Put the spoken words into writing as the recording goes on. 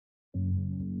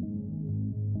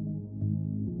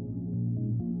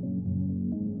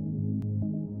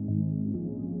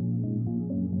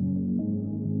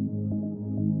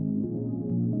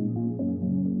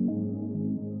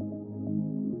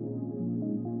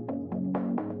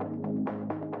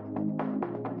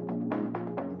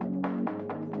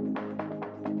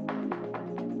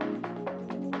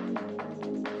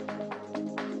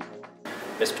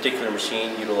This particular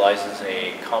machine utilizes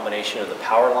a combination of the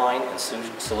power line and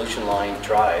solution line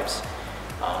drives.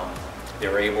 They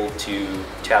were able to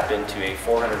tap into a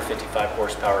 455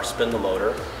 horsepower spindle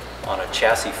motor on a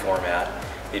chassis format.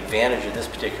 The advantage of this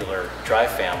particular drive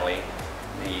family,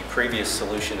 the previous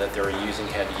solution that they were using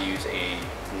had to use a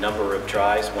number of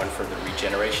drives, one for the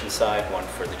regeneration side, one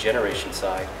for the generation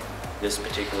side. This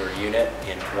particular unit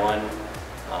in one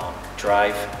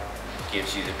drive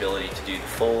gives you the ability to do the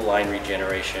full line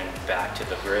regeneration back to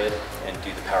the grid and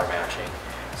do the power matching.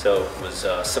 So it was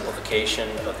a simplification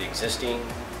of the existing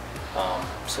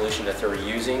solution that they were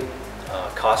using,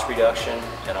 cost reduction,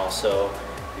 and also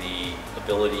the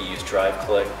ability to use drive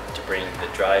click to bring the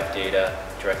drive data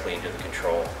directly into the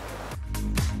control.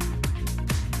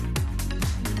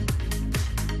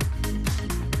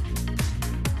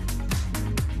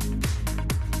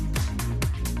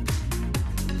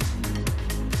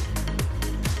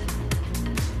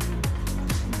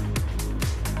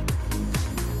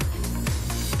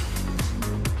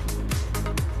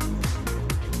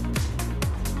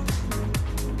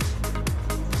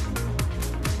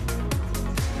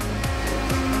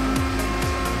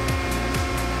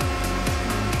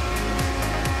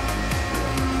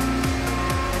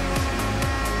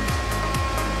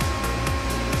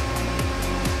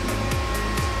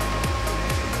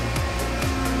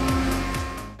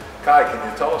 Kai, can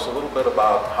you tell us a little bit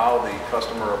about how the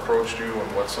customer approached you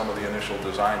and what some of the initial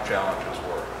design challenges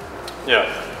were? Yeah,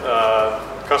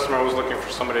 customer was looking for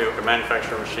somebody who could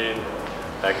manufacture a machine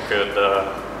that could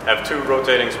have two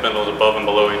rotating spindles above and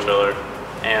below each other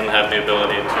and have the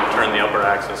ability to turn the upper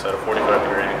axis at a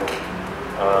 45-degree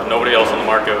angle. Nobody else on the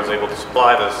market was able to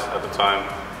supply this at the time,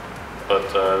 but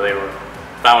they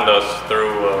found us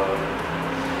through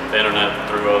the internet,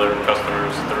 through other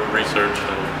customers, through research,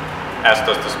 and asked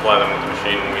us to supply them with the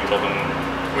machine. We told them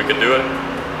we could do it.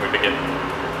 We began.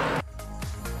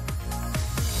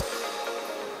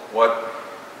 What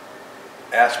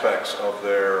aspects of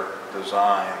their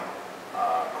design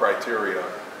criteria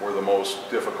were the most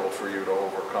difficult for you to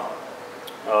overcome?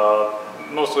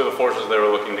 Mostly the forces they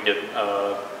were looking to get.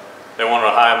 They wanted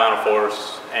a high amount of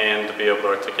force and to be able to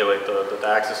articulate the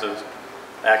axes.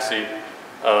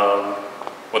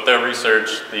 With their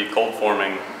research, the cold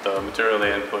forming, the material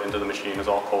they input into the machine is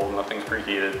all cold, nothing's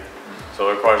preheated. So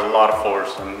it requires a lot of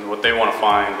force, and what they want to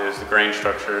find is the grain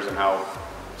structures and how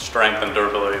strength and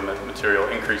durability of the material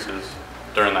increases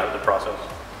during the process.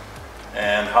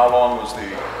 And how long was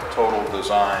the total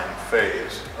design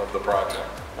phase of the project?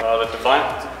 The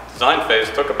design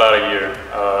phase took about a year,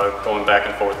 going back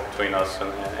and forth between us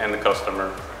and the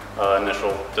customer.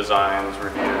 Initial designs,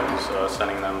 reviews,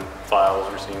 sending them files,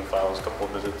 receiving files, a couple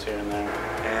of visits here and there.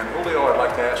 And Julio, I'd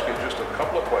like to ask you just a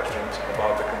couple of questions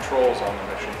about the controls on the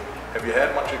machine. Have you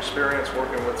had much experience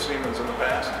working with Siemens in the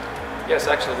past? Yes,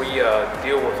 actually we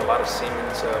deal with a lot of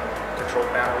Siemens control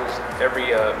panels.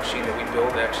 Every machine that we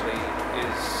build actually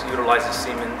utilizes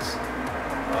Siemens.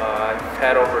 I've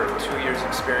had over 2 years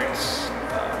experience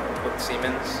with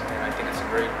Siemens, and I think it's a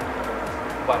great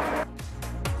platform.